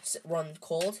 Ron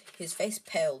called, his face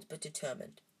paled but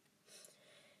determined.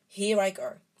 "Here I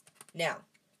go. Now,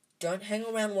 don't hang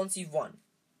around once you've won."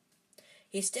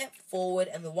 He stepped forward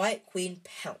and the White Queen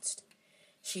pounced.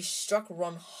 She struck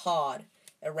Ron hard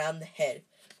around the head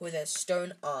with her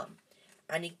stone arm,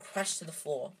 and he crashed to the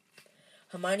floor.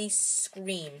 Hermione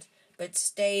screamed, but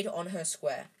stayed on her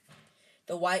square.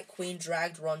 The White Queen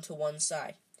dragged Ron to one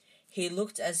side. He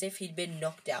looked as if he'd been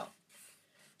knocked out.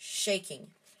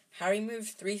 Shaking, Harry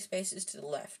moved 3 spaces to the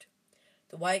left.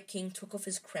 The White King took off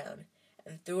his crown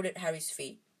and threw it at Harry's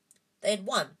feet. They had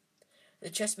won. The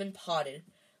chessmen parted,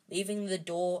 leaving the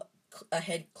door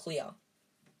ahead clear.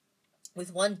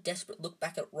 With one desperate look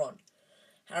back at Ron,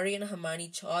 Harry and Hermione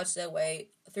charged their way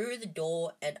through the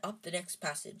door and up the next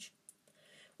passage.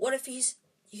 "What if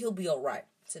he'll be all right,"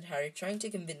 said Harry, trying to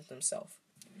convince himself.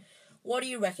 "What do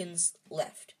you reckon's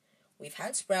left? We've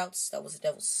had Sprouts, that was the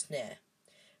devil's snare.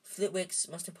 Flitwick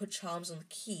must have put charms on the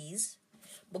keys.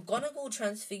 McGonagall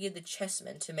transfigured the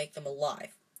chessmen to make them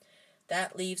alive.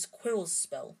 That leaves Quirrell's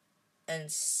spell,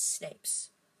 and Snape's."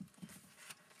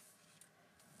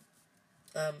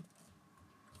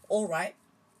 "All right."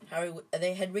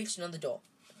 They had reached another door.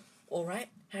 "All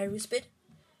right," Harry whispered.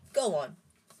 "Go on."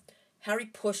 Harry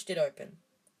pushed it open.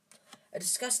 A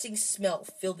disgusting smell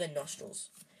filled their nostrils,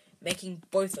 making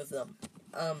both of them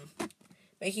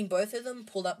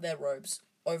pull up their robes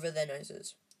over their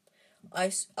noses.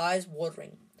 Eyes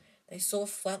watering, they saw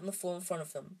flat on the floor in front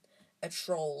of them a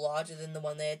troll larger than the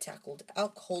one they had tackled,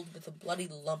 out cold with a bloody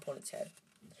lump on its head.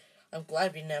 "I'm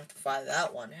glad we didn't have to fight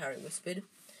that one," Harry whispered,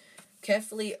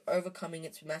 carefully overcoming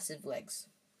its massive legs.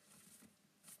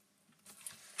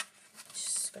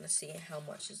 Just gonna see how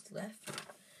much is left.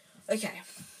 Okay.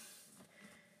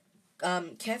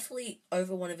 Carefully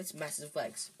over one of its massive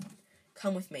legs.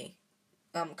 "Come with me."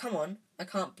 Come on, I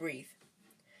can't breathe."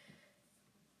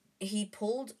 He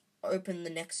pulled open the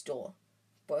next door,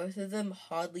 both of them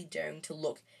hardly daring to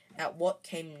look at what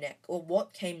came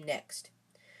next.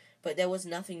 But there was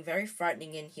nothing very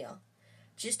frightening in here.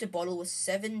 Just a bottle with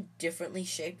 7 differently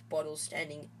shaped bottles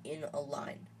standing in a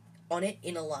line.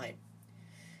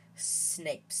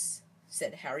 "Snape's,"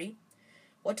 said Harry.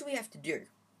 "What do we have to do?"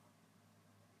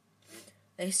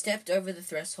 They stepped over the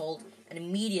threshold, and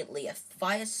immediately a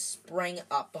fire sprang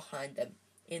up behind them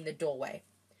in the doorway.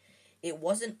 It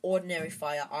wasn't ordinary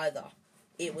fire either.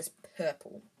 It was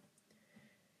purple.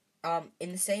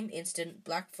 In the same instant,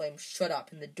 black flames shot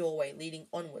up in the doorway leading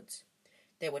onwards.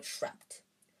 They were trapped.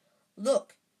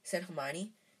 "Look," said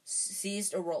Hermione,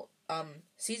 seized a roll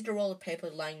of paper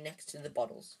lying next to the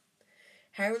bottles.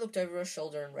 Harry looked over her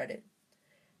shoulder and read it.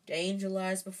 "Danger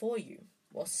lies before you,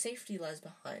 while safety lies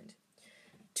behind.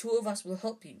 2 of us will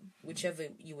help you, whichever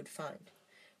you would find.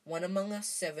 One among us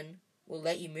 7 will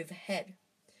let you move ahead.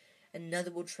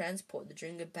 Another will transport the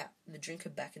drinker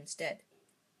back instead.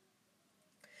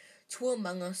 2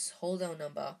 among us hold our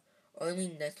number, only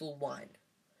nettle wine.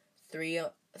 3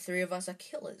 of us are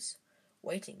killers,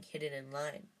 waiting hidden in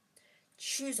line.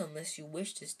 Choose unless you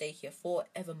wish to stay here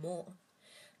forevermore.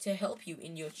 To help you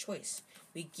in your choice,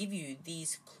 we give you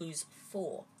these clues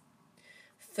 4.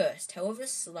 First, however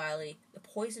slyly the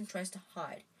poison tries to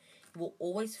hide, you will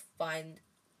always find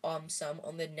some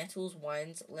on the nettles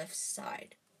wine's left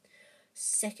side.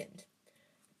 Second,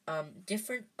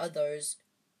 different are those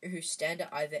who stand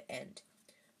at either end,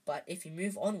 but if you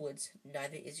move onwards,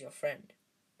 neither is your friend.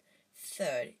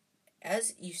 Third,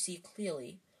 as you see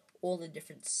clearly all the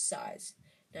different sides,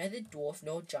 neither dwarf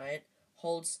nor giant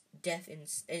holds death in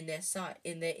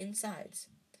their insides.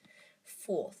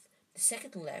 Fourth, the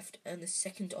second left and the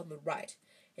second on the right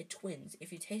are twins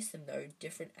if you taste them, though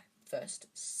different at first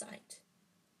sight."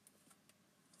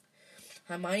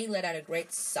 Hermione let out a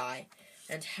great sigh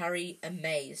and Harry,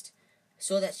 amazed,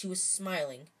 saw that she was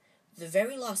smiling, the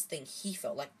very last thing he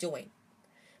felt like doing.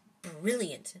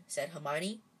 "Brilliant," said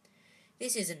Hermione.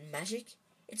 "This isn't magic,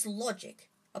 it's logic.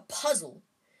 A puzzle.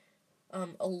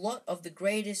 A lot of the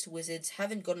greatest wizards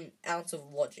haven't got an ounce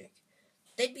of logic.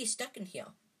 They'd be stuck in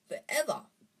here forever.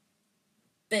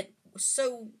 But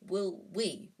so will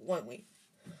we, won't we?"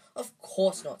 "Of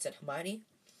course not," said Hermione.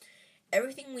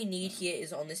 "Everything we need here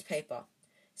is on this paper.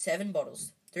 7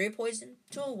 bottles, 3 of poison,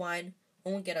 2 of wine.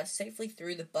 One will get us safely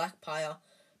through the black fire,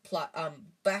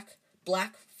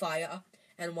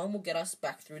 and one will get us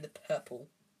back through the purple.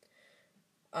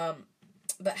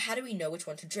 But how do we know which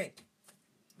one to drink?"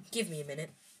 "Give me a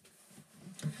minute."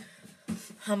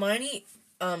 Hermione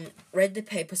read the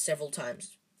paper several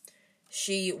times.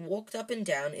 She walked up and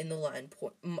down in the line,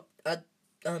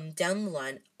 down the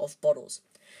line of bottles,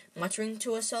 muttering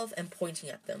to herself and pointing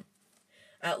at them.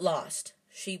 At last,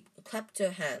 she clapped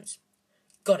her hands.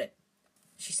 "Got it,"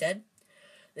 she said.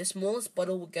 "The smallest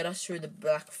bottle will get us through the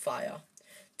black fire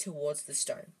towards the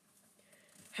stone."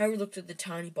 Harry looked at the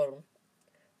tiny bottle.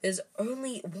 "There's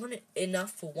only one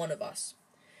enough for one of us,"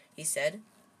 he said.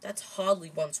 "That's hardly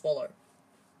one swallow."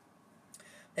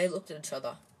 They looked at each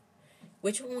other.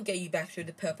 "Which one will get you back through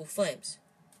the purple flames?"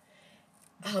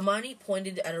 Hermione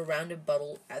pointed at a rounded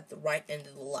bottle at the right end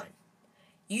of the line.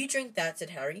 "You drink that,"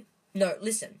 said Harry. "No,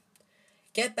 listen.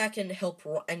 Get back and help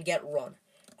and get Ron.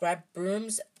 Grab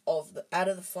brooms out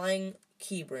of the flying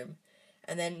key broom,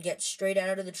 and then get straight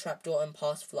out of the trapdoor and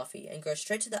past Fluffy, and go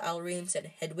straight to the owlery and send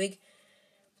Hedwig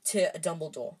to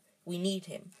Dumbledore. We need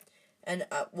him. And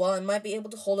while I might be able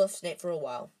to hold off Snape for a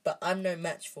while, but I'm no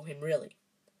match for him, really."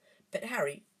 "But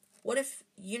Harry, what if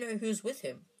you know who's with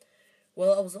him?"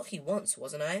 "Well, I was lucky once,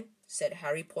 wasn't I?" said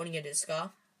Harry, pointing at his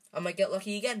scar. "I might get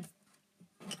lucky again."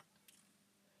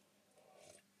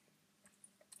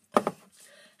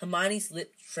 Hermione's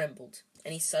lip trembled,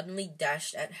 and he suddenly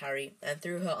dashed at Harry and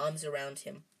threw her arms around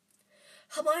him.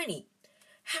 "Hermione!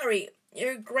 Harry,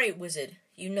 you're a great wizard,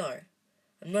 you know."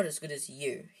 "I'm not as good as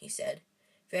you," he said,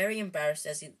 very embarrassed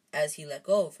as he let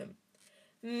go of him.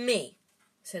 "Me,"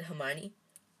 said Hermione.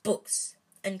 "Books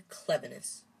and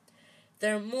cleverness.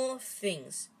 There are more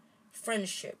things.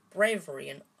 Friendship, bravery,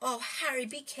 and... Oh, Harry,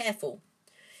 be careful.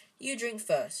 You drink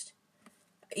first.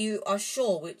 You are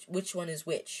sure which one is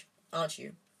which, aren't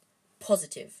you?"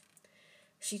 "Positive."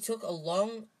 She took a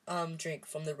long drink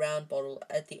from the round bottle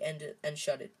at the end and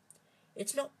shuddered.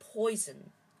 "It's not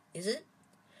poison, is it?"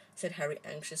 said Harry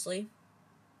anxiously.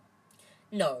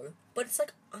 "No, but it's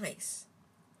like ice."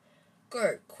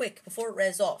 "Go, quick, before it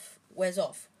wears off.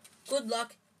 Good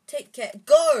luck. Take care.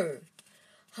 Go!"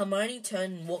 Hermione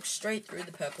turned and walked straight through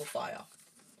the purple fire.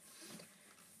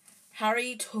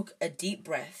 Harry took a deep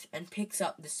breath and picked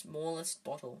up the smallest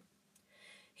bottle.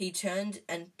 He turned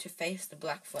to face the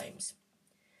black flames.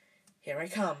 "Here I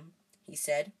come," he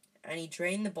said, and he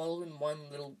drained the bottle in one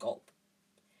little gulp.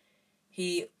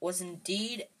 It was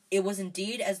indeed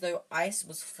as though ice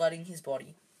was flooding his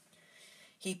body.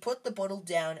 He put the bottle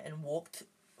down and walked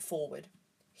forward.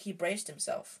 He braced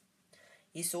himself.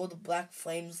 He saw the black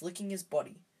flames licking his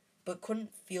body, but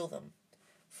couldn't feel them.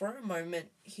 For a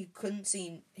moment he could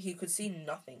see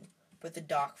nothing but the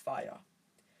dark fire.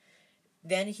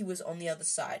 Then he was on the other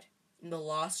side, in the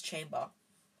last chamber.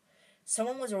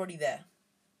 Someone was already there.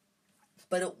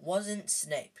 But it wasn't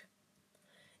Snape.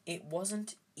 It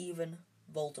wasn't even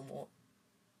Voldemort.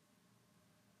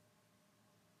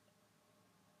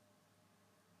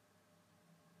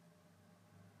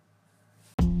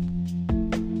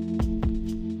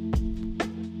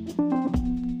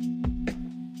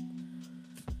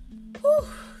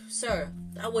 So,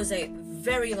 that was a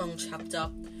very long chapter,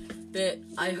 but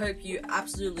I hope you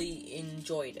absolutely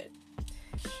enjoyed it.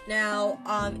 Now,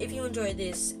 if you enjoyed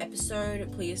this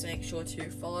episode, please make sure to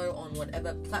follow on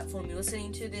whatever platform you're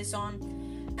listening to this on,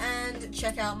 and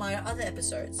check out my other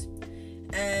episodes.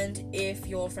 And if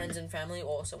your friends and family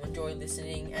also enjoy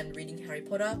listening and reading Harry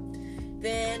Potter,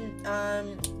 then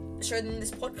show them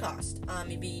this podcast.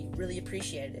 It'd be really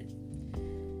appreciated.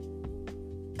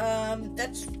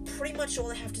 That's pretty much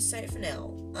all I have to say for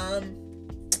now.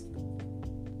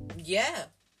 Yeah,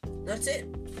 that's it.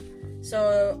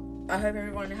 So, I hope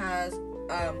everyone has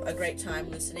a great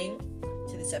time listening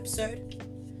to this episode.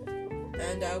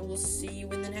 And I will see you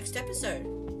in the next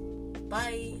episode.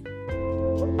 Bye.